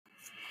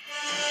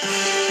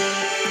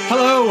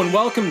Hello and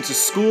welcome to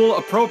School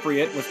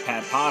Appropriate with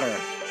Pat Potter.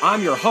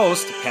 I'm your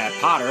host, Pat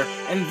Potter,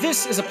 and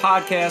this is a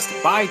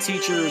podcast by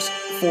teachers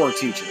for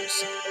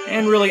teachers,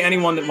 and really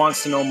anyone that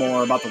wants to know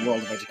more about the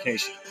world of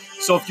education.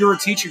 So if you're a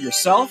teacher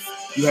yourself,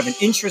 you have an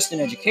interest in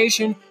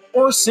education,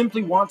 or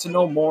simply want to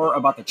know more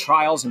about the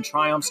trials and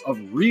triumphs of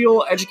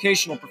real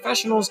educational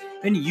professionals,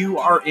 then you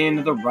are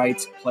in the right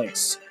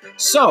place.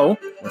 So,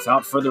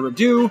 without further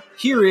ado,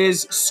 here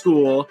is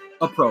School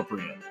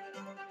Appropriate.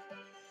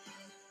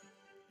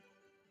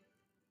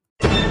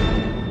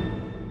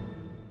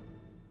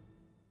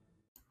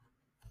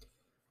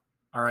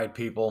 All right,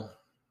 people.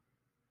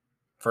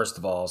 First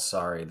of all,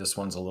 sorry, this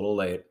one's a little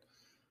late,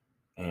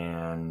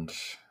 and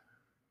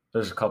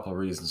there's a couple of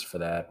reasons for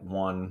that.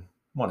 One,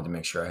 wanted to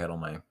make sure I had all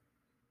my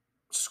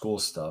school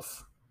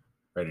stuff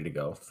ready to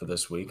go for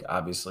this week,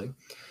 obviously.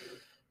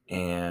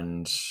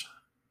 And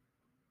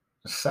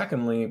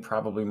secondly,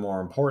 probably more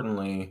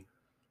importantly,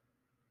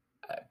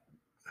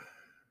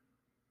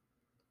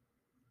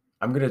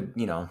 I'm going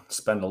to,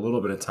 spend a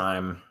little bit of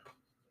time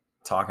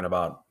talking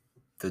about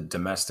the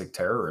domestic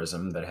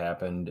terrorism that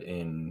happened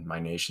in my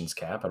nation's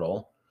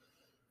capital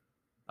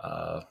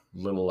a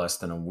little less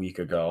than a week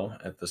ago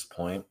at this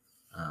point.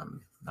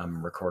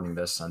 I'm recording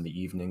this on the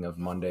evening of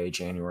Monday,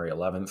 January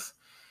 11th,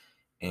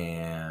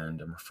 and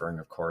I'm referring,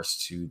 of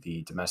course, to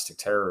the domestic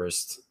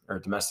terrorism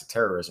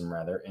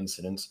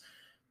incident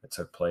that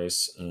took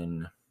place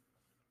in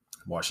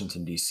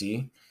Washington,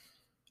 D.C.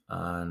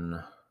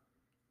 on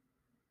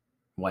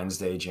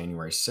Wednesday,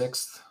 January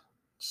 6th,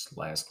 just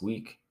last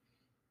week,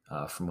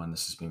 from when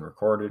this is being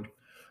recorded.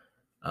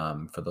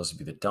 For those of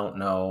you that don't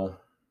know,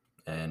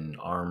 an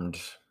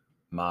armed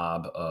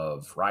mob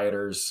of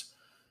rioters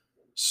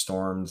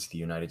stormed the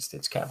United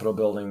States Capitol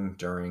building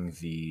during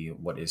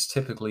what is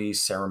typically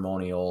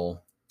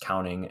ceremonial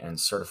counting and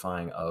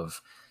certifying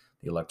of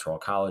the Electoral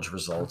College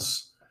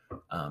results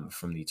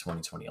from the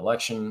 2020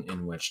 election,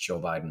 in which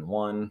Joe Biden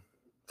won,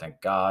 thank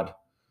God.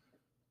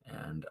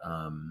 And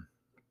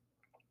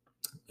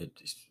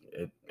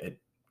it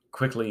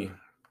quickly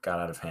got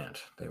out of hand.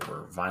 They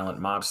were violent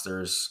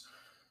mobsters.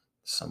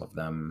 Some of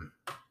them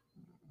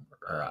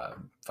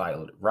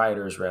violent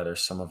rioters, rather.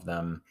 Some of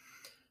them,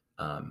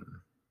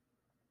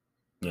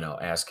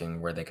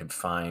 asking where they could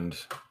find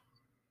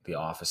the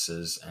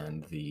offices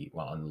and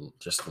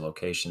just the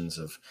locations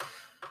of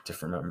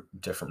different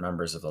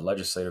members of the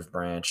legislative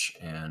branch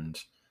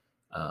and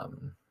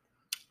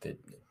the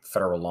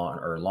federal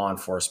law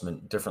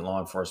enforcement. Different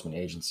law enforcement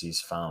agencies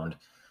found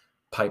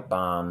pipe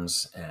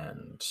bombs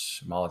and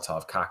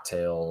Molotov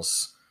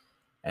cocktails,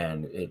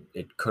 and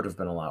it could have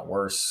been a lot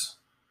worse.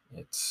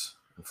 It's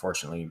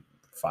unfortunately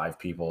 5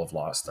 people have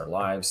lost their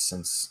lives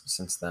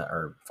since then,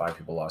 or 5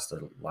 people lost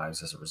their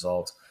lives as a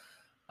result.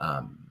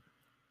 I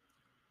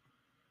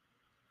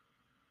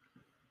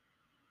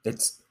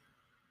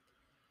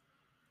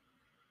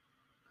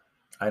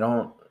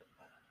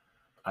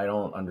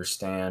don't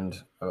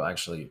understand. Well,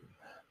 actually,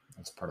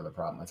 that's part of the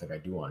problem. I think I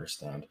do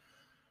understand.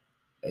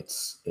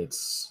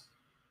 It's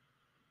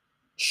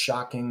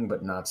shocking,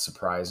 but not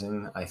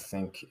surprising, I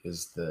think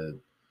is the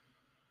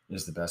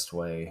best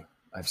way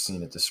I've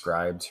seen it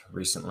described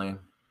recently.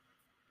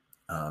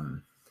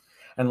 And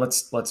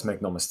let's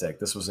make no mistake,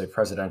 this was a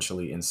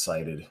presidentially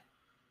incited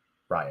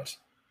riot.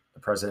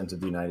 The president of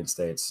the United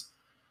States,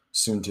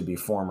 soon to be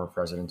former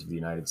president of the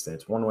United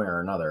States, one way or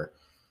another,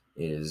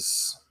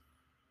 is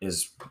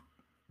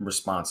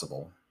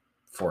responsible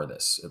for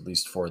this, at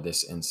least for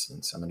this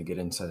instance. I'm going to get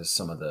into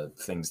some of the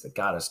things that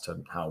got us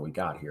to how we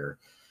got here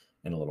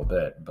in a little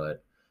bit,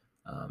 but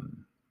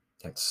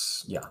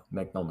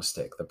make no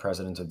mistake, the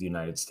president of the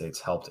United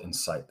States helped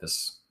incite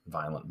this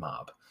violent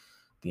mob.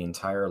 The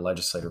entire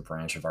legislative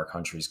branch of our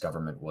country's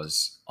government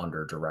was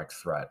under direct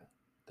threat.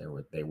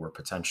 They were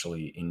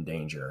potentially in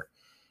danger,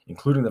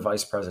 including the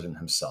vice president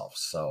himself.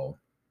 So,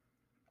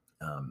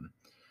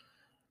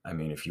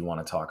 if you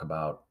want to talk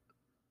about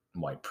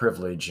white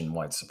privilege and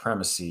white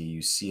supremacy,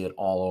 you see it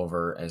all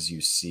over. As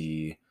you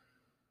see,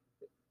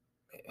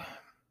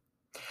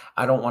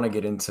 I don't want to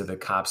get into the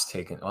cops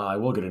taking, well, I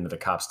will get into the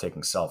cops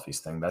taking selfies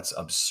thing. That's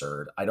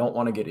absurd. I don't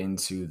want to get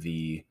into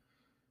the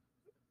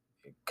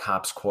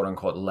cops, quote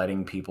unquote,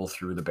 letting people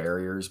through the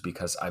barriers,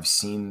 because I've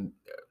seen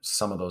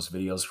some of those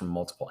videos from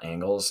multiple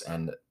angles,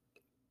 and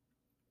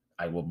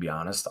I will be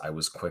honest, I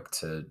was quick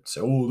to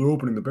say, oh, they're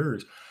opening the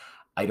barriers.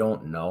 I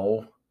don't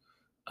know.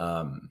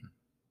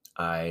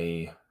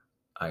 I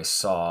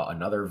saw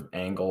another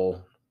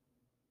angle,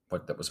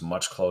 but that was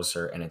much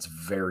closer, and it's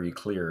very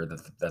clear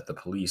that the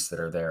police that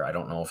are there, I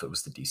don't know if it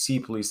was the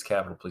DC police,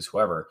 Capitol Police,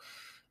 whoever,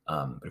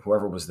 but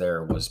whoever was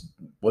there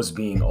was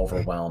being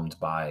overwhelmed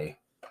by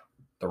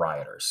the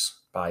rioters,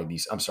 by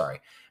these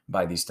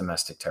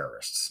domestic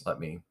terrorists. Let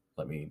me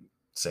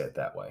say it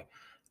that way,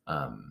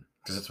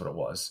 because that's what it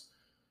was.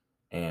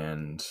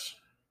 And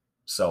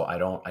so I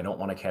don't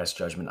want to cast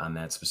judgment on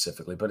that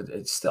specifically, but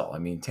it's still,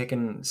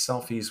 taking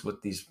selfies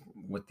with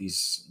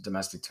these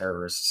domestic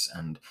terrorists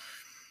and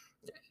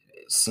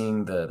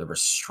seeing the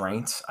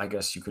restraint, I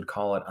guess you could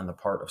call it, on the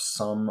part of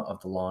some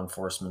of the law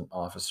enforcement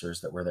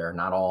officers that were there.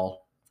 Not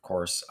all, of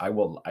course. I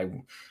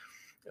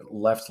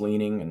left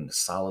leaning and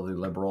solidly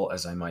liberal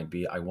as I might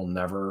be, I will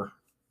never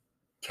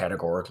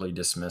categorically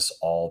dismiss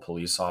all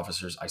police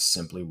officers. I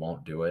simply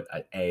won't do it.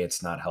 A,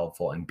 it's not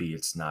helpful, and B,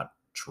 it's not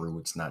true.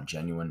 It's not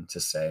genuine to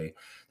say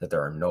that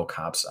there are no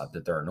cops,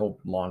 that there are no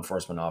law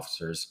enforcement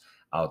officers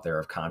out there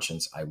of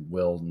conscience. I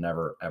will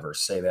never ever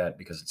say that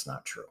because it's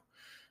not true.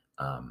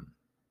 Um,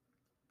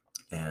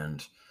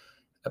 and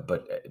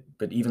but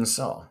even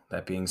so,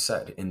 that being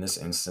said, in this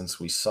instance,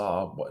 we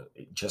saw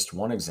just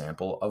one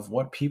example of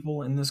what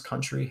people in this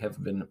country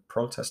have been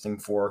protesting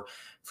for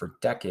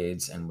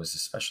decades, and was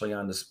especially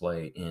on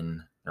display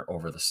in or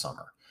over the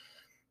summer.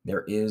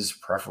 There is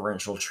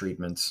preferential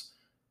treatment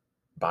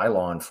by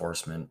law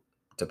enforcement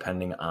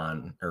depending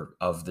on or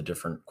of the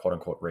different quote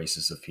unquote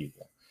races of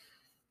people.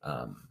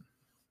 Um,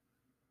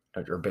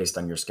 or based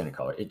on your skin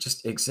color. It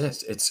just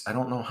exists. I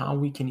don't know how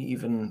we can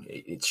even,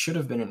 it should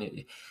have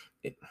been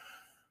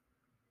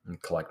let me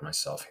collect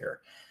myself here.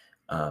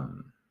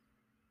 Um,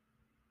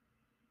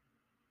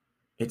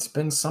 it's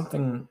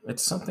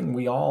something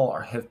we all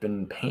have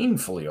been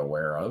painfully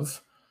aware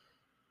of,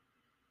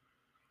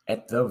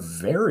 at the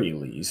very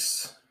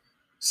least,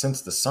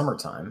 since the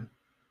summertime.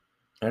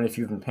 And if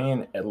you've been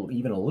paying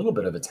even a little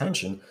bit of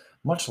attention,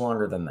 much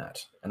longer than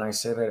that. And I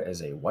say that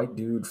as a white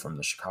dude from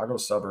the Chicago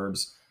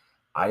suburbs.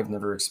 I've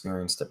never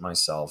experienced it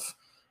myself,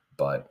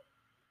 but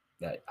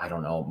I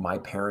don't know. My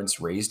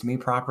parents raised me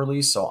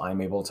properly, so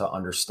I'm able to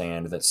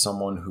understand that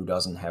someone who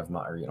doesn't have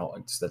my,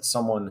 or, that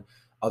someone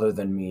other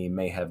than me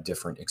may have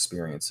different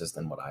experiences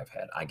than what I've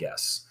had, I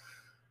guess.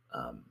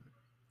 Um,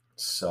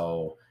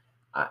 so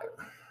I,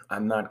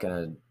 I'm not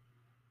gonna,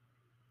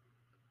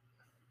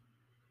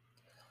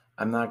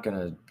 I'm not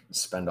gonna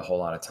spend a whole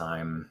lot of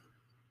time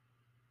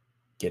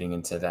getting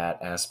into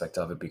that aspect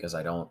of it because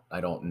I don't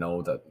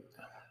know that.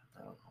 I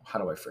don't know, how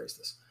do I phrase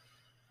this?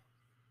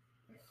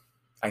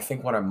 I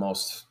think what I'm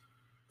most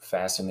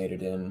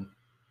fascinated in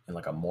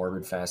like a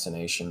morbid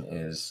fascination,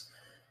 is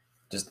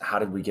just how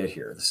did we get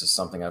here? This is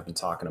something I've been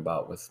talking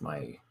about with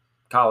my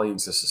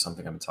colleagues. This is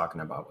something I've been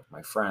talking about with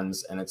my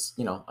friends. And it's,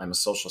 I'm a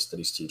social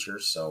studies teacher.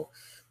 So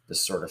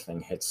this sort of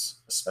thing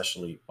hits,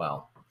 especially,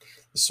 well,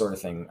 this sort of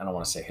thing, I don't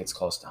want to say hits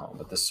close to home,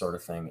 but this sort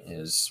of thing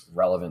is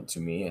relevant to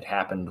me. It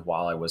happened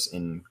while I was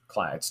in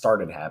class. It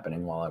started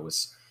happening while I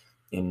was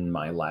in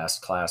my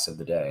last class of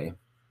the day,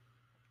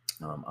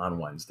 on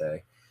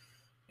Wednesday.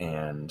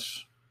 And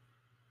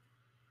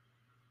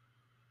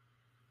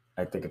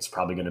I think it's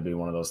probably going to be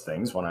one of those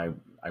things when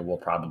I will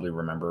probably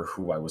remember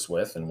who I was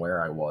with and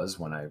where I was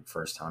when I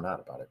first found out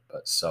about it.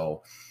 But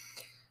so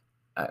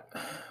I,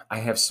 I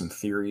have some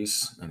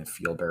theories, and if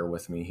you'll bear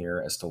with me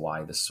here, as to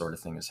why this sort of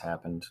thing has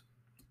happened.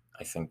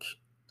 I think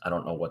I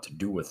don't know what to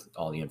do with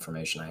all the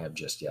information I have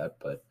just yet,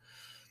 but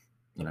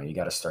you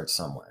got to start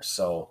somewhere.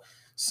 So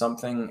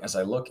something, as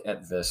I look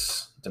at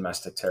this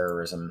domestic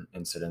terrorism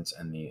incident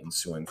and the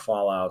ensuing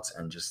fallout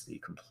and just the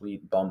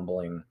complete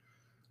bumbling,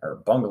 or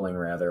bungling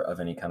rather, of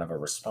any kind of a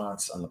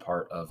response on the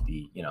part of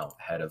the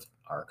head of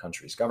our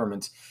country's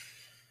government.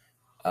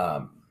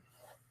 um,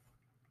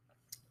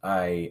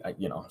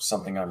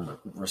 something I'm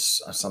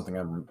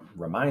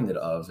reminded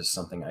of is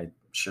something I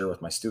share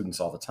with my students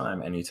all the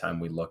time. Anytime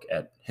we look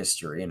at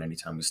history and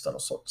anytime we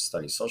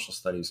study social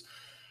studies,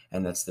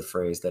 and that's the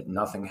phrase that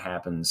nothing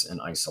happens in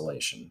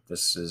isolation.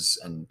 This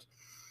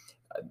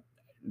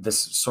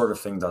sort of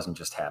thing doesn't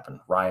just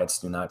happen. Riots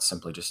do not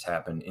simply just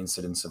happen.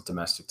 Incidents of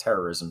domestic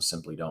terrorism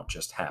simply don't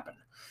just happen.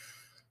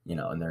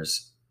 And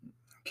there's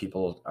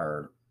people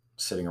are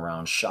sitting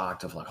around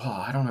shocked of like,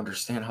 oh, I don't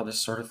understand how this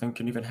sort of thing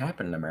can even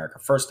happen in America.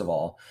 First of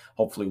all,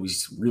 hopefully we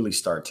really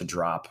start to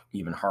drop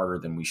even harder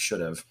than we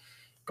should have,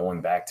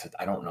 going back to,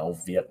 I don't know,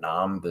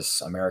 Vietnam,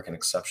 this American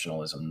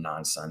exceptionalism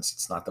nonsense.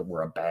 It's not that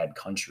we're a bad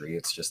country.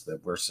 It's just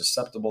that we're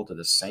susceptible to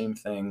the same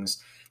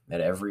things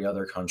that every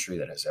other country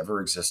that has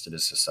ever existed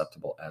is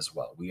susceptible as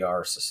well. We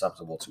are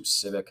susceptible to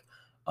civic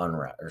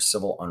unrest or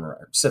civil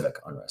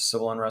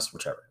unrest,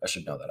 whichever. I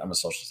should know that. I'm a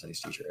social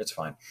studies teacher. It's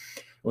fine.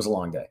 It was a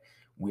long day.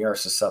 We are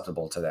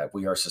susceptible to that.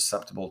 We are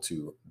susceptible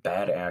to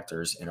bad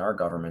actors in our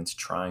government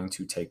trying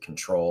to take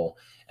control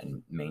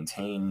and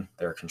maintain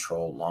their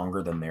control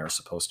longer than they are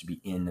supposed to be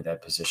in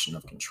that position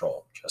of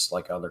control, just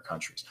like other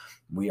countries.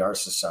 We are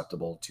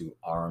susceptible to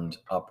armed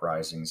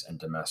uprisings and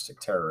domestic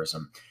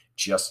terrorism,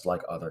 just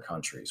like other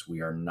countries.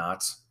 We are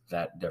not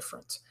that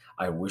different.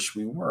 I wish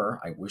we were.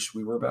 I wish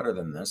we were better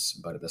than this,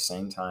 but at the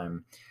same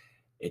time,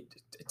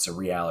 it's a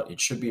reality.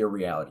 It should be a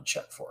reality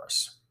check for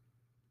us.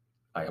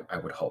 I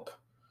would hope.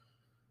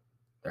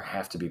 There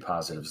have to be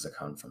positives that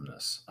come from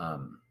this.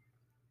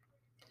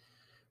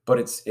 But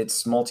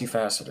it's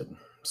multifaceted.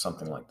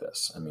 Something like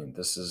this. I mean,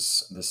 this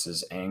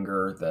is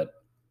anger that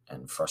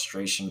and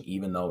frustration,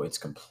 even though it's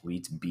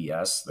complete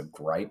BS. The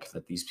gripe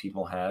that these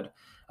people had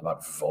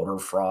about voter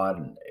fraud,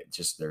 and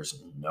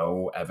there's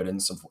no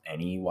evidence of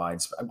any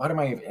widespread. Why do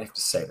I even have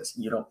to say this?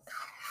 You don't.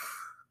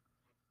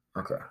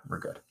 Okay, we're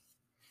good.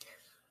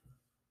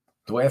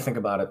 The way I think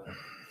about it,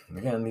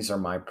 again, these are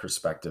my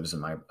perspectives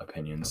and my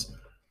opinions.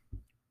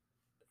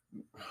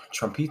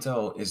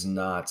 Trumpito is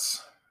not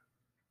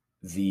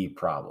the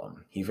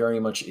problem. He very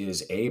much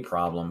is a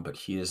problem, but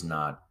he is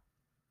not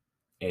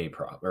a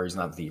problem, or he's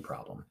not the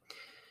problem.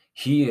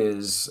 He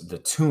is the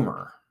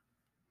tumor,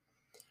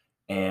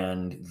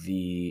 and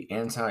the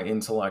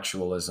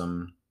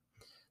anti-intellectualism,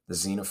 the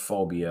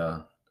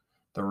xenophobia,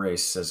 the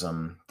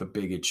racism, the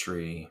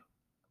bigotry,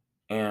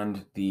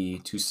 and the,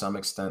 to some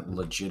extent,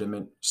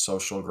 legitimate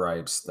social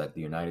gripes that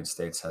the United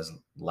States has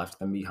left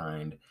them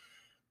behind.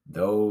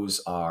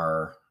 Those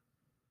are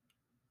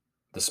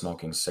the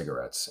smoking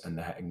cigarettes and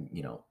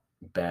the,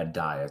 bad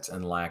diets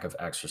and lack of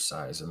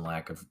exercise and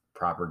lack of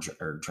proper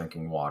or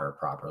drinking water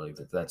properly,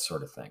 that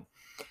sort of thing.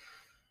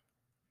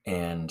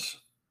 And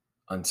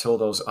until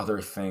those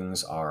other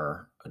things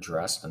are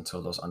addressed,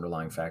 until those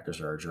underlying factors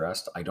are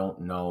addressed, I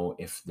don't know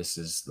if this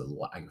is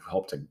I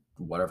hope to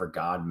whatever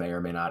God may or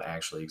may not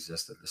actually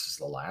exist, that this is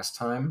the last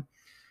time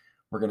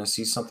we're going to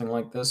see something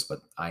like this. But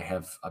I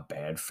have a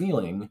bad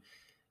feeling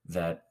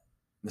that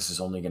this is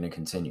only going to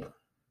continue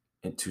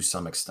to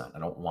some extent. I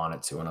don't want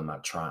it to, and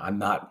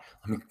let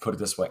me put it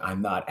this way,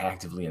 I'm not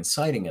actively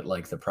inciting it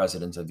like the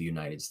president of the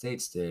United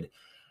States did.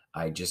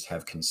 I just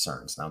have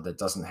concerns. Now, that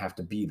doesn't have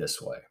to be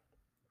this way.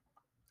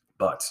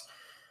 But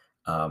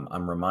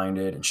I'm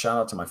reminded, and shout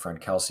out to my friend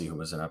Kelsey, who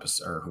was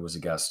a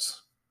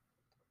guest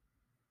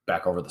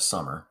back over the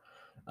summer.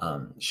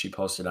 She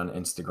posted on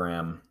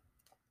Instagram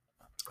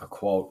a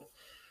quote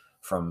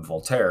from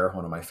Voltaire,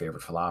 one of my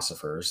favorite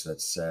philosophers, that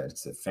said,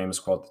 it's a famous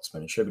quote that's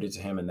been attributed to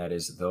him, and that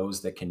is,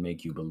 "Those that can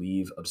make you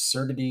believe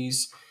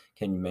absurdities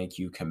can make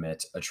you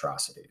commit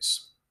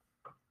atrocities."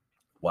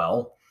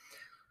 Well,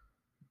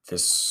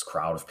 this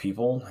crowd of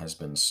people has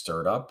been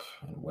stirred up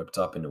and whipped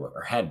up into,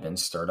 or had been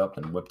stirred up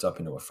and whipped up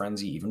into a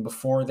frenzy even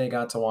before they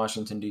got to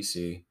Washington,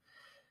 D.C.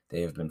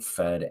 They have been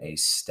fed a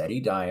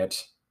steady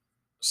diet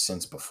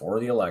since before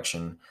the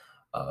election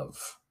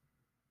of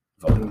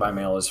voting by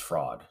mail is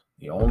fraud.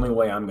 The only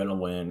way I'm going to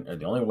win, or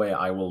the only way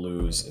I will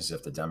lose, is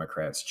if the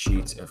Democrats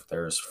cheat, if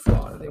there's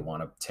fraud. They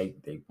want to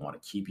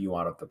keep you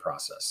out of the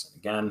process. And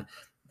again,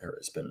 there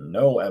has been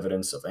no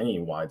evidence of any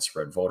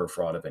widespread voter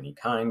fraud of any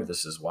kind.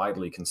 This is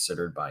widely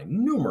considered by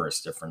numerous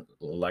different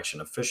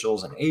election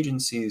officials and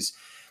agencies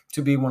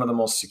to be one of the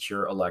most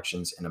secure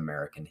elections in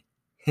American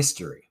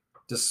history,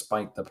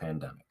 despite the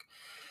pandemic.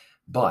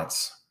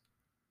 But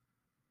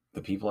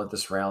the people at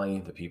this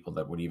rally, the people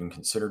that would even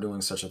consider doing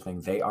such a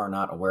thing, they are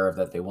not aware of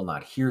that. They will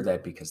not hear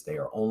that because they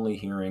are only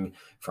hearing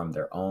from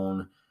their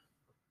own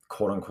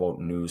quote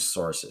unquote news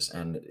sources.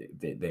 And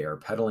they're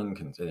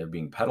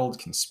being peddled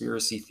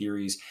conspiracy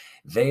theories.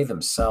 They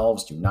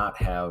themselves do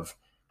not have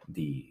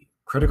the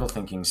critical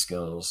thinking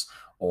skills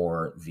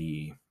or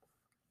the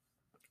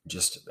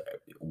just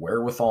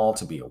wherewithal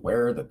to be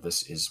aware that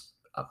this is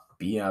a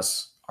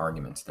BS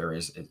argument. They're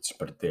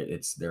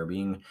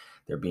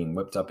being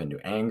whipped up into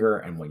anger,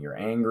 and when you're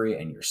angry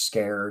and you're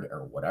scared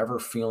or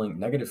whatever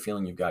negative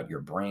feeling you've got,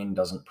 your brain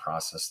doesn't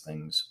process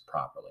things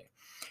properly.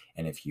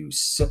 And if you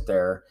sit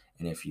there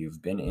and if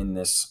you've been in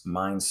this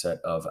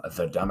mindset of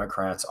the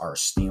Democrats are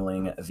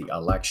stealing the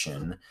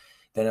election,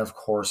 then of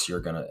course you're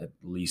going to at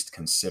least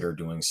consider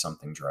doing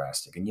something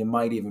drastic, and you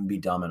might even be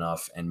dumb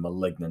enough and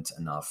malignant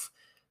enough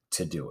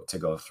to do it, to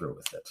go through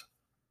with it.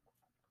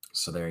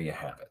 So there you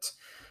have it.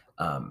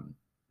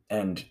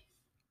 And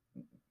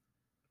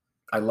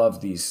I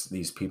love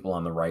these people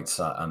on the right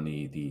side, on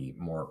the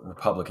more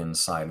Republican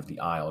side of the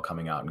aisle,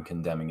 coming out and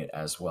condemning it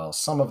as well.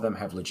 Some of them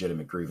have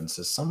legitimate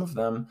grievances. Some of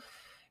them,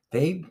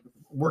 they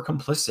were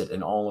complicit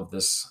in all of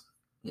this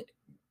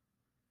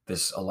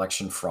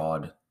election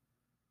fraud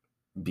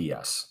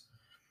BS.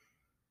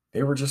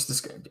 They were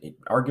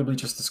arguably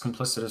just as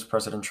complicit as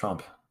President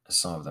Trump, as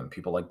some of them.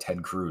 People like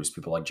Ted Cruz,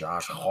 people like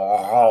Josh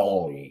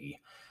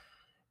Hawley.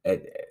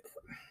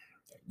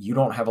 You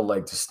don't have a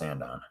leg to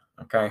stand on,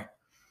 okay?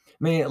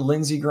 I mean,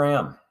 Lindsey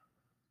Graham,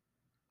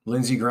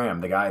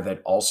 the guy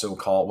that also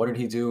called, what did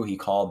he do? He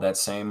called that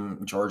same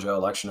Georgia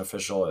election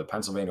official at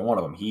Pennsylvania, one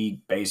of them.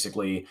 He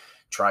basically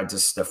tried to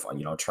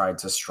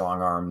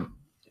strong arm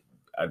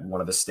one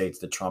of the states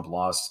that Trump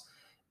lost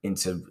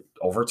into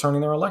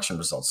overturning their election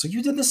results. So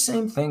you did the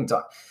same thing.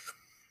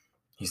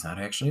 He's not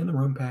actually in the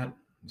room, Pat.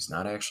 He's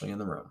not actually in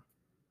the room.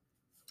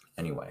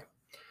 Anyway.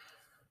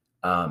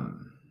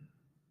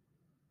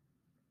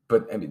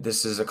 But I mean,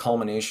 this is a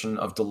culmination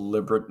of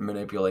deliberate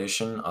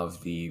manipulation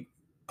of the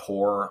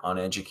poor,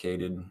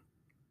 uneducated,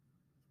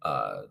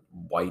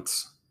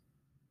 white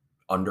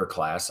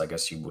underclass, I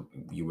guess you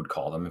would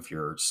call them if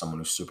you're someone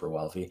who's super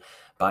wealthy,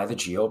 by the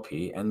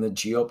GOP. And the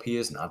GOP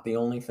is not the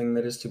only thing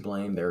that is to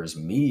blame. There is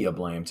media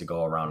blame to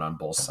go around on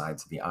both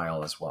sides of the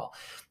aisle as well.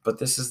 But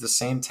this is the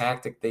same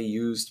tactic they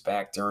used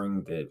back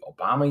during the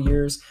Obama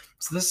years.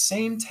 It's the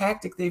same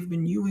tactic they've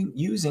been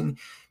using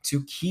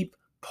to keep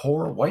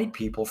poor white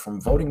people from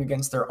voting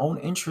against their own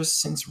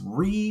interests since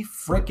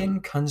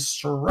frickin'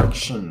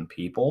 Construction,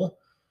 people.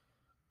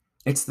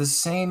 It's the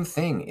same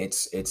thing.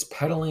 It's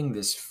peddling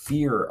this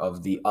fear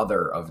of the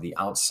other, of the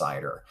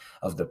outsider,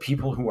 of the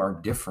people who are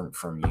different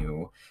from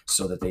you,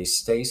 so that they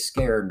stay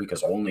scared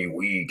because only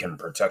we can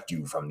protect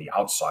you from the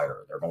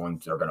outsider. They're going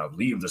to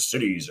leave the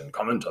cities and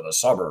come into the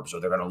suburbs, or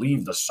they're going to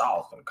leave the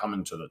south and come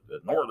into the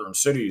northern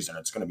cities, and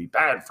it's going to be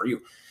bad for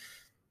you.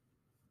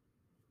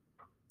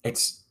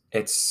 It's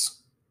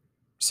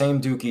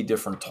same dookie,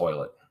 different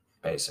toilet,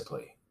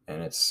 basically.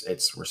 And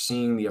it's we're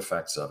seeing the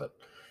effects of it.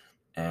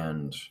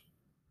 And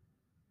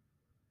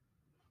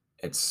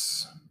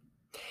it's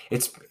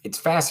it's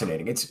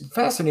fascinating. It's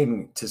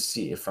fascinating to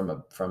see it from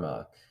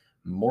a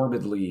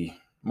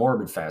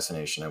morbid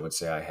fascination. I would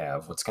say I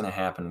have what's going to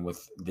happen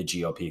with the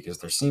GOP, because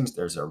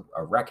there's a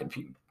record.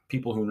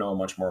 People who know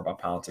much more about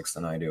politics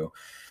than I do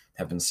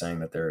have been saying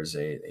that there is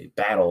a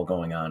battle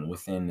going on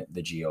within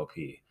the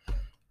GOP,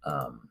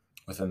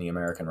 within the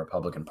American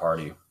Republican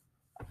Party,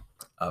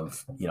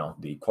 of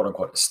the quote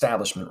unquote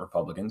establishment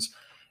Republicans.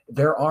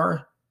 There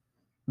are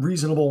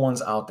reasonable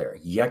ones out there.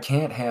 You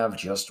can't have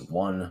just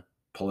one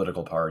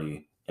political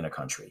party in a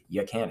country.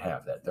 You can't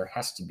have that. There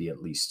has to be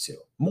at least two.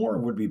 More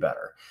would be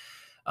better.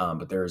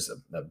 But there's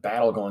a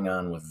battle going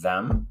on with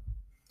them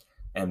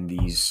and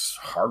these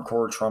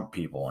hardcore Trump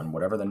people, and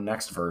whatever the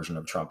next version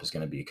of Trump is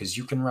going to be, because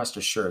you can rest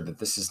assured that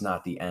this is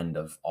not the end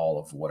of all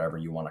of whatever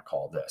you want to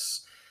call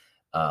this.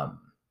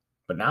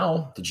 But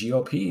now the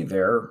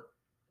GOP,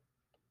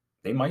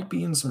 they might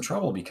be in some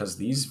trouble, because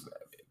these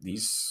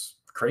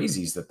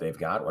crazies that they've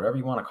got, whatever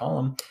you want to call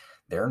them,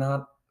 they're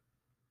not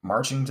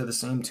marching to the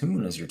same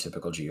tune as your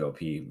typical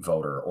GOP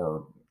voter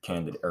or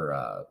candidate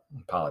or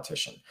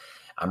politician.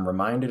 I'm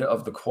reminded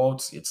of the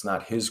quotes. It's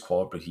not his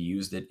quote, but he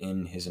used it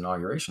in his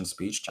inauguration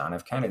speech, John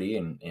F. Kennedy,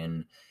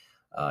 in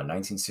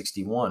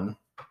 1961.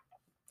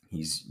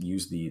 He's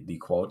used the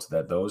quote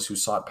that those who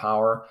sought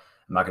power.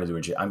 I'm not going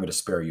to do I'm going to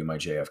spare you my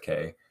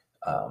JFK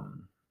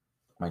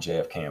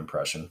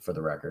impression, for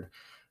the record.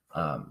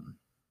 But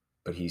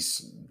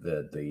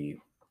the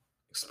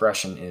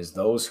expression is,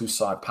 those who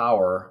sought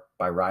power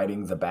by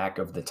riding the back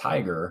of the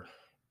tiger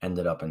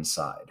ended up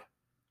inside.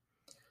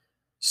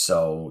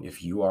 So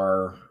if you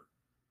are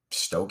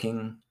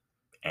stoking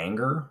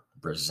anger,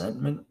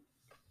 resentment,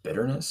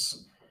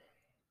 bitterness,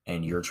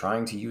 and you're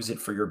trying to use it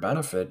for your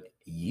benefit,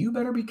 you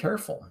better be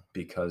careful,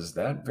 because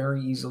that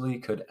very easily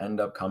could end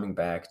up coming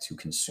back to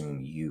consume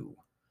you.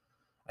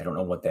 I don't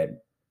know what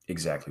that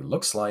exactly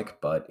looks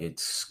like, but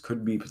it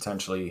could be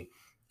potentially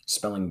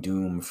spelling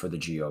doom for the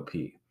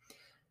GOP.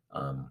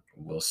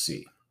 We'll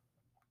see.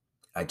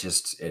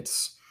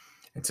 It's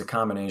a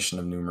combination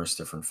of numerous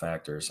different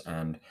factors.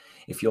 And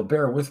if you'll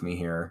bear with me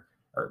here,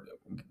 or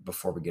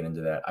before we get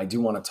into that, I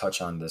do want to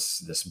touch on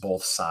this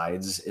both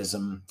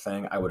sides-ism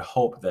thing. I would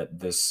hope that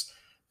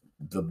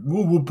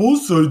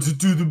both sides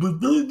do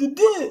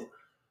the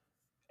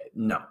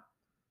no.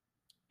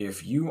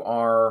 If you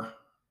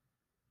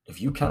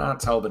cannot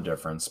tell the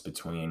difference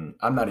between,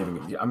 I'm going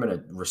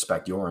to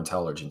respect your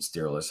intelligence,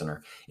 dear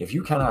listener. If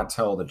you cannot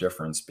tell the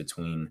difference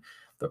between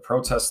the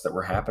protests that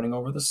were happening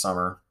over the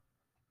summer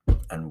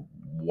and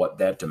what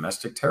that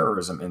domestic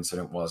terrorism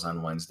incident was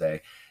on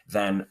Wednesday,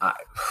 then I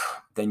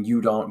don't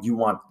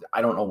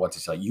know what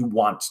to tell you. You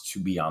want to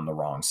be on the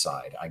wrong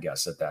side, I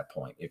guess, at that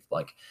point.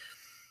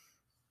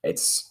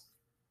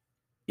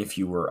 If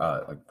you were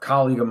a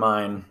colleague of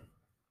mine,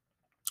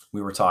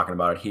 we were talking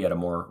about it. He had a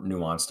more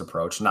nuanced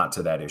approach, not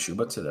to that issue,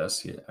 but to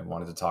this. I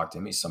wanted to talk to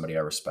him. He's somebody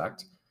I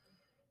respect.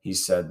 He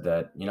said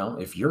that,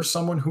 if you're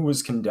someone who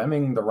was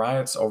condemning the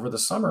riots over the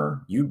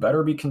summer, you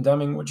better be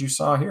condemning what you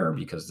saw here,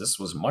 because this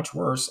was much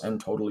worse and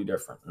totally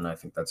different. And I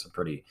think that's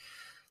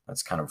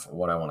kind of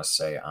what I want to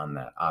say on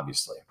that.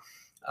 Obviously,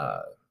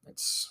 I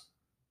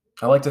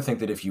like to think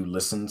that if you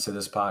listen to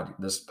this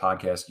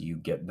podcast, you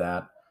get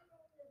that.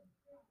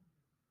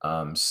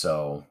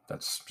 So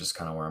that's just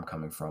kind of where I'm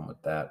coming from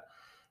with that.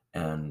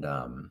 And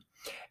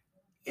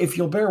if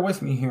you'll bear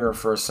with me here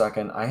for a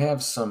second, I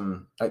have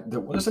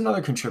there's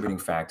another contributing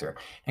factor.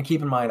 And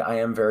keep in mind, I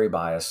am very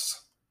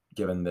biased,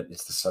 given that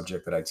it's the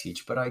subject that I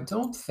teach, but I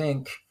don't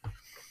think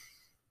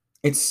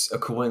it's a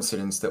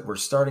coincidence that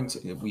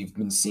we've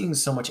been seeing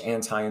so much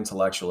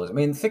anti-intellectualism. I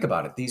mean, think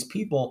about it. These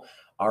people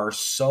are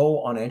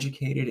so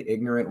uneducated,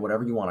 ignorant,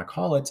 whatever you want to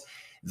call it,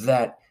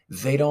 that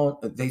they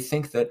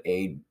think that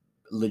a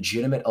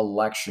legitimate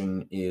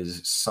election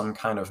is some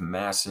kind of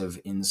massive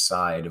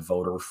inside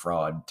voter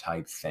fraud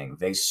type thing.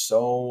 They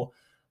so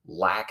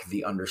lack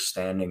the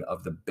understanding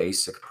of the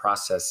basic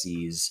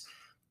processes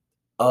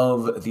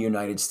of the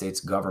United States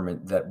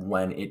government that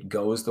when it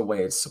goes the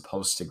way it's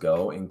supposed to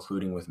go,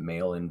 including with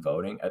mail-in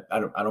voting,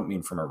 I don't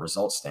mean from a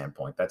result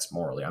standpoint, that's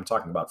morally. I'm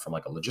talking about from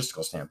like a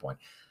logistical standpoint.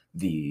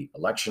 The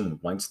election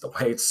went the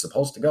way it's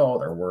supposed to go.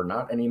 There were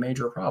not any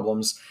major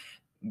problems.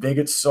 They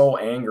get so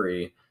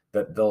angry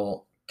that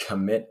they'll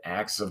commit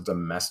acts of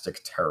domestic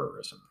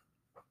terrorism.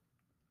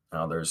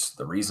 Now, there's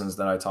the reasons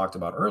that I talked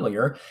about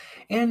earlier,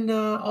 and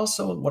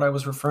also what I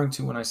was referring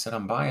to when I said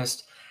I'm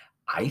biased.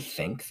 I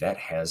think that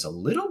has a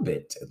little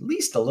bit, at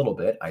least a little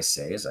bit, I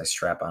say as I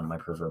strap on my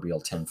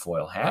proverbial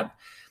tinfoil hat.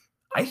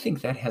 I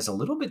think that has a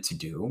little bit to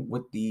do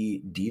with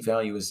the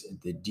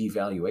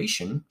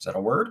devaluation, is that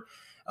a word?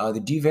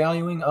 The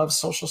devaluing of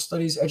social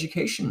studies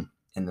education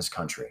in this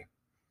country.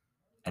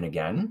 And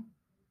again,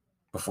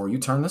 before you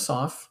turn this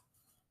off,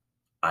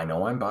 I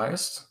know I'm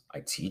biased. I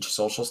teach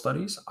social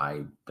studies.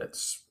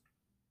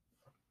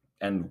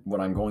 And what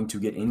I'm going to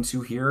get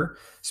into here,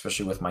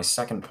 especially with my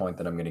second point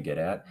that I'm going to get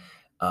at,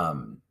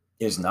 um,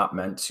 is not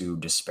meant to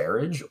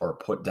disparage or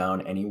put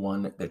down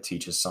anyone that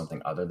teaches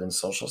something other than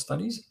social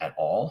studies at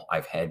all.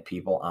 I've had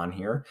people on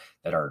here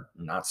that are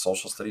not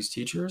social studies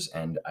teachers,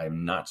 and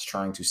I'm not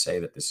trying to say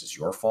that this is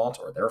your fault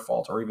or their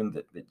fault, or even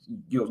that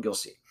you'll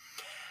see.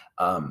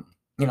 Um,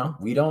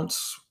 we don't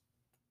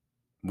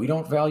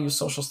value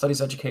social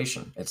studies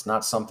education. It's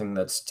not something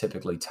that's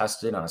typically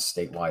tested on a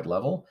statewide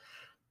level.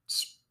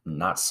 It's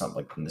not something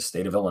like in the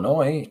state of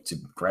Illinois to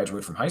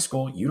graduate from high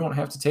school. You don't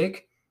have to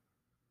take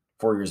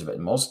 4 years of it.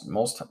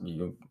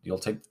 You'll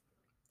take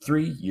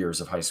 3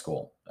 years of high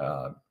school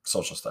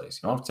social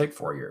studies. You don't have to take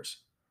 4 years.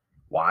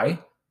 Why?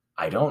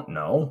 I don't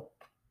know.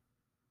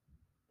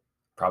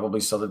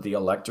 Probably so that the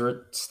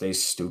electorate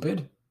stays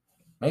stupid.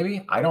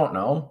 Maybe, I don't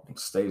know. It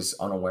stays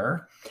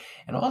unaware.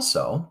 And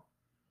also,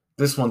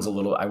 this one's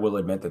I will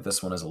admit that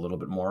this one is a little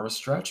bit more of a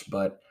stretch,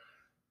 but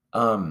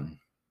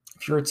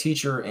if you're a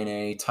teacher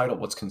in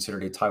what's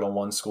considered a Title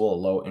I school, a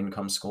low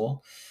income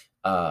school,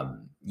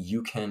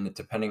 you can,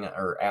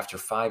 after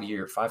 5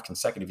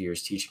 consecutive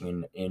years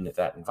teaching in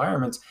that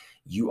environment,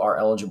 you are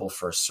eligible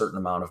for a certain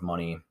amount of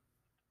money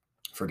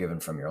forgiven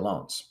from your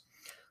loans.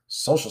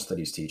 Social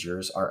studies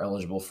teachers are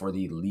eligible for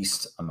the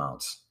least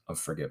amount of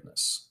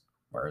forgiveness,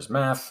 whereas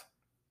math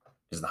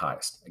is the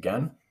highest.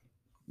 Again,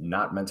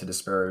 not meant to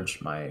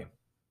disparage my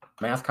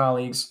math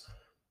colleagues,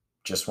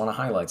 just want to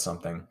highlight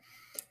something.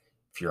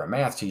 If you're a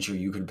math teacher,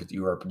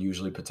 you are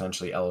usually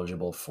potentially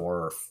eligible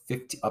for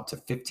up to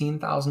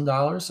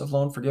 $15,000 of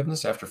loan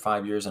forgiveness after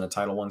 5 years in a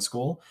Title I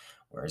school.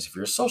 Whereas if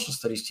you're a social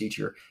studies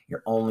teacher,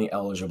 you're only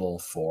eligible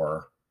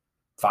for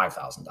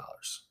 $5,000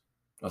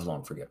 of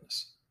loan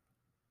forgiveness.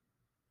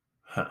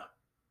 Huh.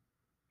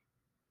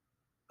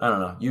 I don't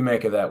know. You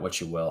make of that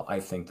what you will. I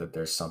think that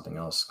there's something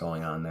else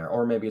going on there,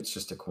 or maybe it's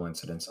just a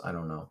coincidence. I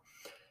don't know.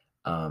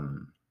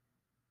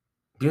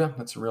 Yeah,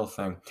 that's a real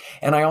thing.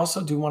 And I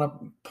also do want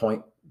to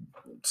point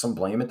some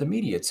blame at the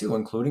media too,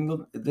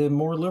 including the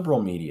more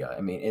liberal media.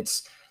 I mean,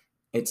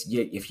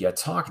 if you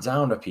talk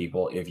down to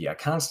people, if you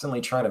constantly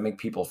try to make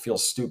people feel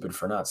stupid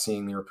for not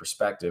seeing your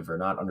perspective or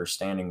not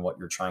understanding what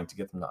you're trying to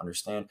get them to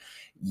understand,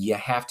 you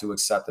have to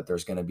accept that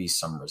there's going to be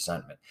some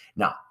resentment.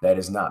 Now, that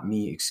is not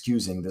me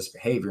excusing this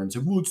behavior and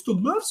saying, well, it's the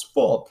left's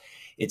fault.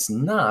 It's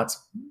not,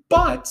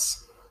 but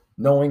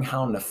knowing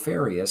how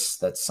nefarious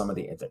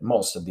that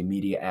most of the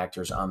media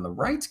actors on the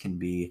right can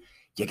be,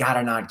 you got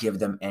to not give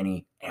them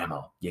any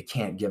ammo. You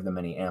can't give them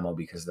any ammo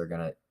because they're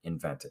going to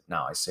invent it.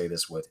 Now, I say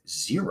this with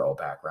zero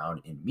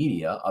background in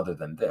media other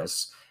than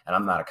this, and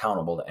I'm not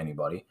accountable to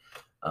anybody.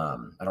 I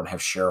don't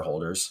have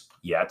shareholders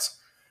yet,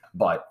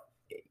 but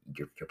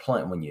you're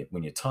playing when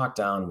you talk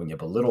down, when you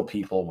belittle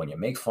people, when you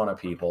make fun of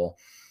people,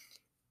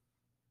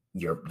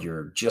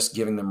 you're just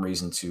giving them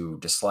reason to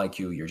dislike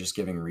you. You're just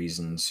giving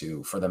reason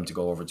for them to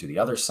go over to the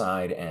other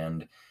side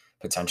and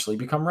potentially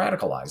become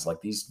radicalized,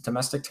 like these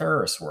domestic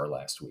terrorists were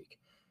last week.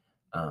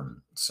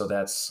 So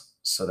that's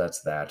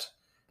that.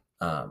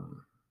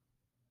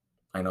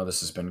 I know this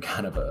has been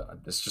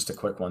it's just a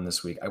quick one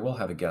this week. I will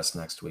have a guest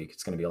next week.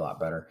 It's going to be a lot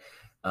better.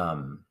 I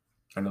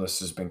know this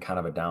has been kind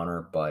of a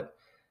downer, but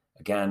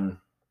again,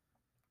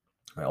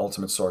 my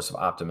ultimate source of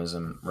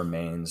optimism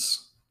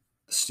remains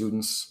the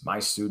students, my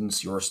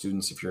students, your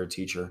students, if you're a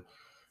teacher.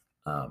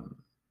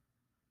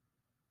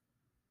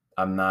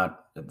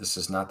 This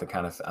is not the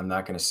kind of, I'm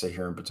not going to sit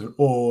here and pretend,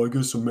 oh, I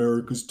guess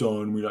America's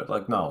done.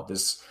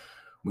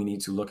 We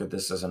need to look at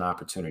this as an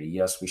opportunity.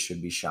 Yes, we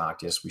should be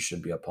shocked. Yes, we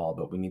should be appalled,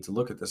 but we need to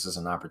look at this as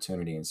an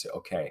opportunity and say,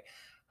 okay,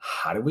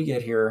 how did we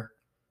get here?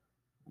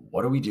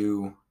 What do we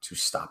do to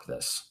stop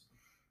this?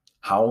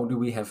 How do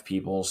we have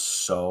people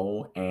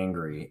so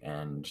angry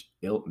and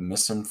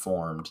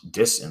misinformed,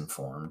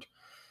 disinformed,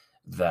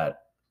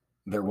 that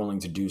they're willing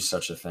to do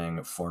such a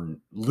thing for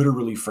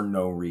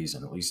no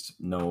reason, at least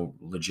no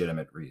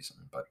legitimate reason,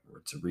 but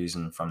it's a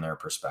reason from their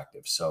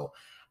perspective. So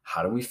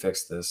how do we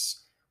fix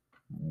this?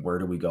 Where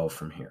do we go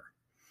from here?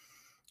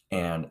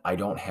 And I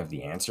don't have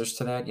the answers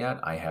to that yet.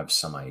 I have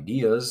some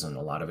ideas, and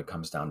a lot of it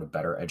comes down to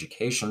better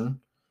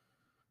education,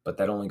 but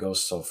that only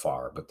goes so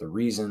far. But the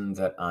reason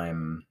that I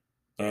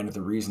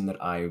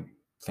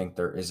think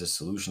there is a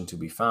solution to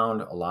be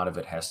found, a lot of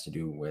it has to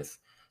do with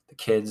the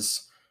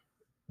kids.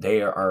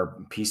 They are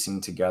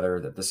piecing together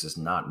that this is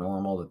not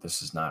normal, that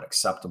this is not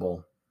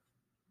acceptable.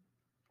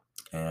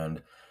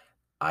 And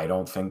I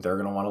don't think they're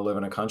going to want to live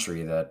in a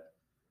country that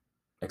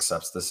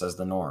accepts this as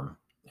the norm.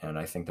 And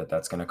I think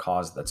that's going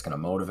to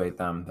motivate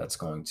them. That's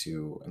going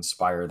to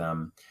inspire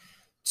them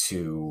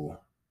to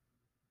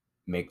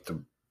make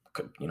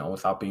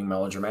without being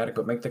melodramatic,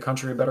 but make the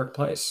country a better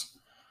place,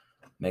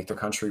 make the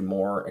country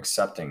more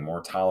accepting,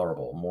 more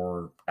tolerable,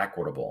 more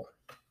equitable.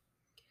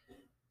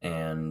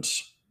 And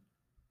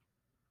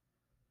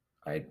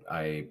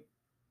I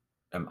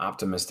am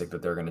optimistic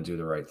that they're going to do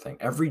the right thing.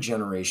 Every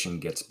generation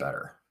gets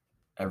better.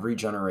 Every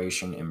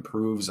generation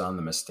improves on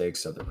the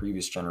mistakes of the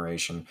previous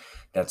generation.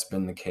 That's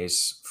been the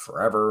case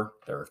forever.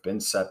 There have been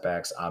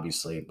setbacks,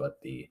 obviously,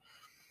 but the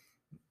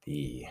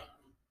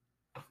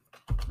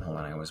hold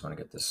on, I always want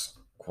to get this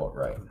quote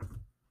right.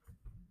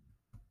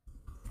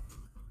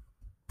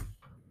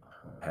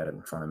 I had it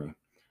in front of me.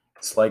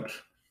 It's like,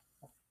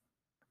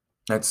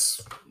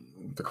 that's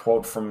the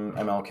quote from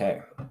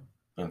MLK.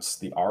 It's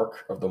the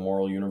arc of the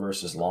moral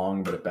universe is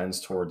long, but it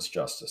bends towards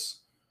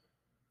justice.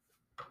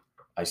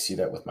 I see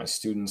that with my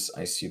students.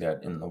 I see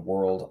that in the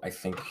world. I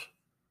think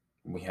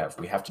we have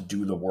to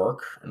do the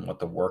work, and what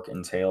the work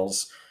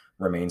entails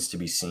remains to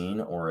be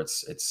seen, or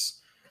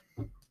it's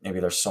maybe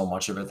there's so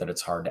much of it that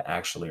it's hard to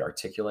actually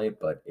articulate,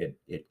 but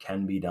it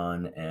can be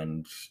done,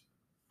 and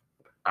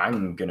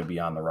I'm going to be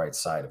on the right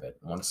side of it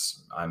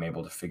once I'm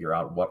able to figure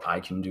out what I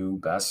can do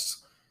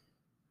best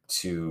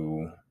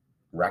to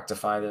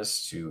rectify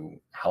this, to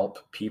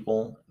help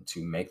people,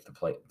 to make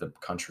the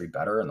country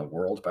better and the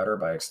world better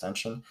by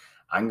extension.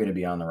 I'm going to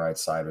be on the right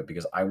side of it,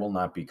 because I will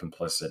not be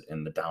complicit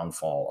in the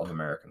downfall of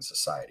American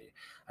society.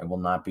 I will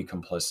not be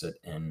complicit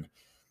in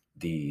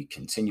the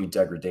continued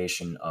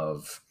degradation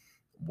of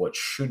what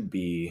should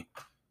be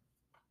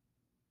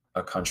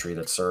a country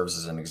that serves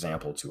as an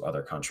example to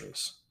other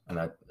countries. And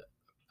that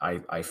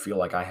I feel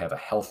like I have a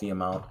healthy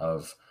amount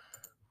of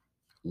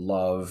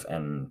love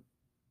and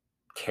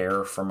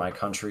care for my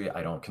country.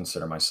 I don't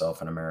consider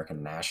myself an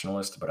American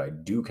nationalist, but I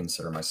do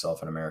consider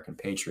myself an American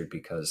patriot,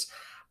 because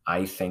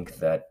I think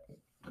that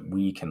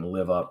we can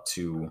live up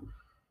to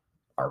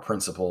our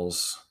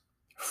principles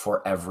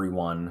for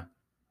everyone,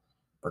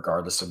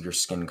 regardless of your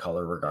skin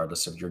color,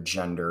 regardless of your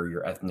gender,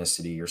 your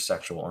ethnicity, your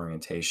sexual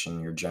orientation,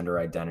 your gender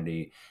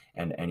identity,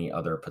 and any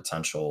other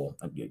potential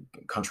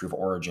country of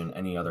origin,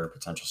 any other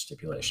potential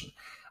stipulation.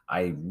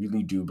 I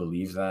really do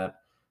believe that.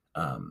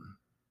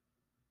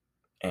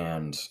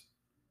 And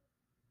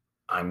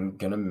I'm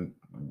going to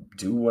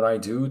do what I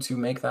do to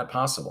make that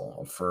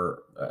possible,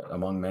 for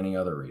among many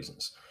other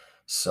reasons.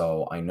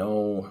 So I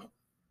know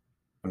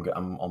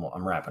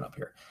I'm wrapping up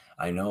here.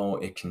 I know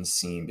it can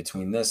seem,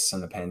 between this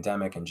and the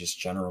pandemic and just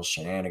general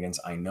shenanigans,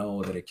 I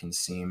know that it can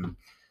seem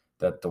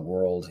that the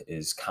world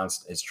is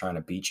trying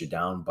to beat you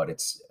down, but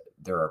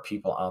there are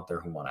people out there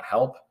who want to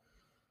help.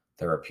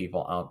 There are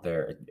people out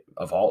there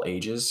of all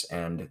ages,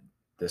 and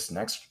this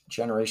next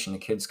generation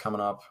of kids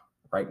coming up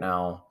right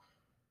now,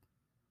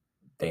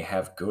 they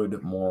have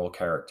good moral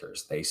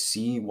characters. They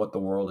see what the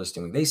world is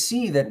doing. They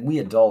see that we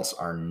adults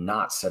are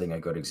not setting a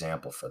good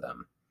example for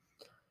them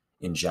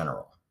in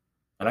general.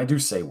 And I do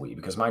say we,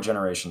 because my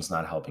generation's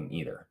not helping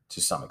either,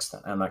 to some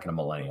extent. I'm not going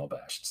to millennial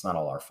bash. It's not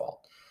all our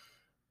fault.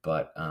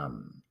 But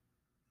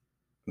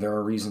there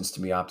are reasons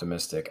to be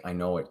optimistic. I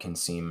know it can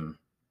seem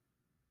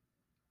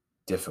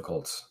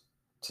difficult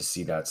to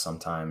see that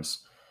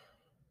sometimes,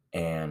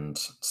 and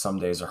some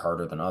days are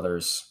harder than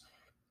others.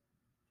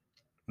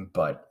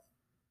 But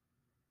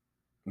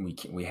we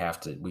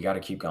got to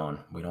keep going.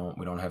 We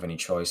don't have any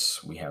choice.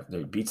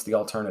 It beats the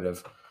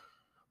alternative.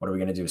 What are we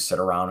going to do? Sit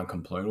around and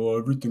complain? Oh,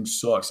 everything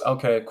sucks.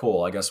 Okay,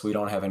 cool. I guess we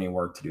don't have any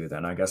work to do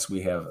then. I guess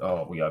we have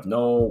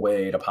no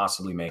way to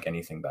possibly make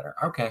anything better.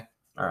 Okay.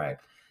 All right.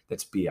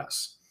 That's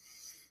BS.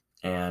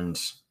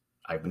 And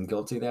I've been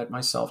guilty of that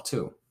myself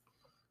too.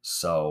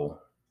 So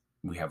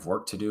we have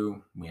work to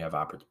do.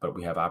 But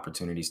we have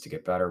opportunities to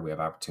get better. We have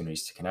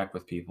opportunities to connect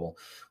with people.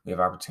 We have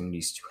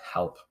opportunities to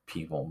help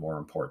people, more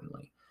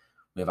importantly.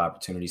 We have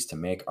opportunities to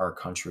make our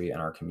country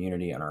and our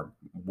community and our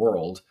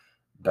world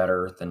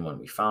better than when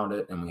we found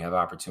it. And we have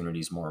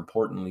opportunities, more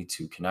importantly,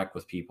 to connect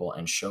with people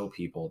and show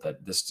people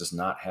that this does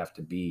not have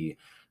to be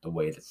the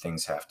way that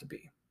things have to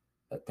be,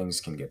 that things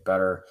can get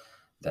better,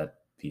 that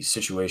the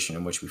situation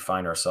in which we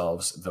find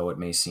ourselves, though it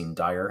may seem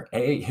dire,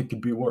 A, it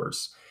could be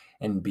worse,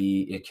 and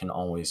B, it can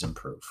always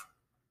improve.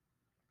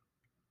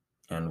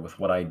 And with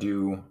what I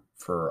do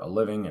for a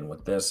living and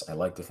with this, I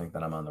like to think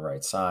that I'm on the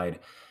right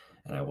side.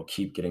 And I will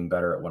keep getting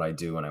better at what I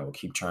do, and I will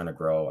keep trying to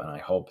grow. And I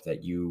hope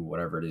that you,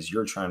 whatever it is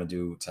you're trying to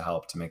do to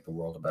help to make the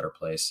world a better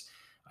place,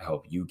 I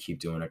hope you keep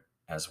doing it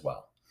as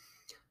well.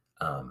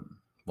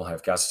 We'll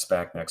have guests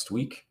back next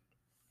week.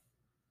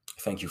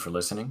 Thank you for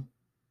listening.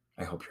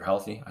 I hope you're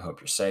healthy. I hope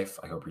you're safe.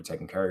 I hope you're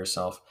taking care of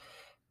yourself.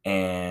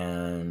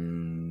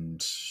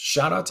 And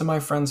shout out to my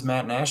friends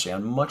Matt and Ashley.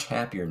 On much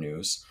happier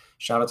news,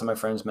 shout out to my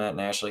friends Matt and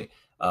Ashley.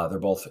 They're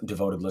both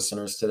devoted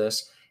listeners to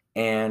this.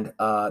 And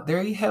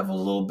there you have a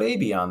little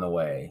baby on the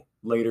way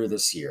later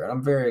this year. And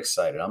I'm very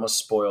excited. I'm going to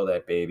spoil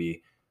that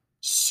baby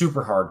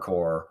super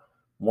hardcore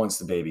once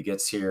the baby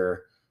gets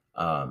here.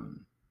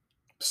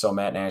 So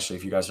Matt and Ashley,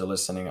 if you guys are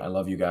listening, I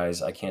love you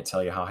guys. I can't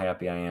tell you how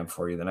happy I am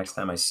for you. The next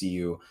time I see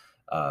you,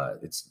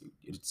 it's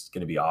going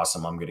to be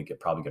awesome. I'm going to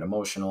probably get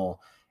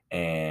emotional.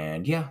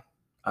 And yeah,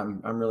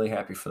 I'm really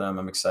happy for them.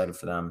 I'm excited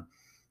for them.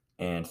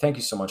 And thank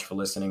you so much for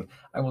listening.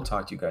 I will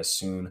talk to you guys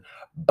soon.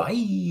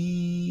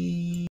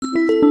 Bye.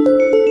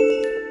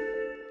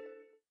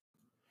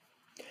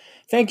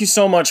 Thank you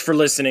so much for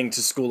listening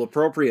to School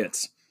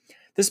Appropriates.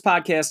 This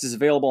podcast is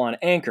available on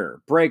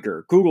Anchor,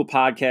 Breaker, Google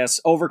Podcasts,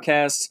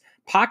 Overcast,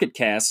 Pocket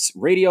Casts,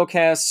 Radio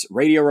Casts,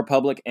 Radio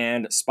Republic,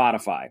 and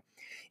Spotify.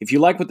 If you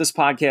like what this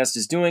podcast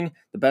is doing,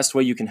 the best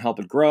way you can help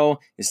it grow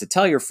is to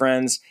tell your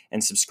friends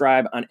and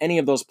subscribe on any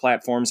of those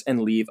platforms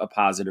and leave a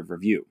positive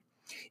review.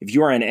 If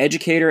you are an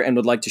educator and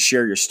would like to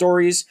share your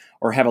stories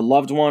or have a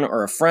loved one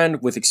or a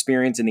friend with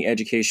experience in the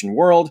education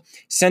world,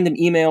 send an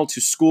email to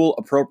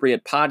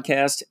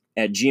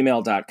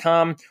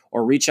schoolappropriatepodcast@gmail.com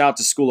or reach out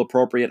to School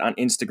Appropriate on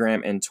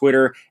Instagram and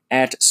Twitter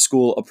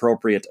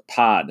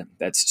 @schoolappropriatepod.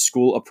 That's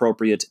School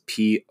Appropriate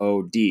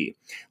POD.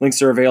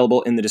 Links are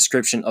available in the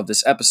description of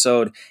this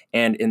episode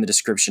and in the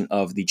description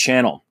of the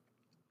channel.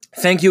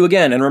 Thank you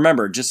again, and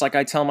remember, just like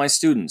I tell my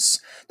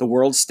students, the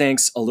world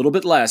stinks a little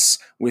bit less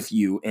with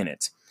you in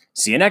it.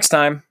 See you next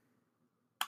time.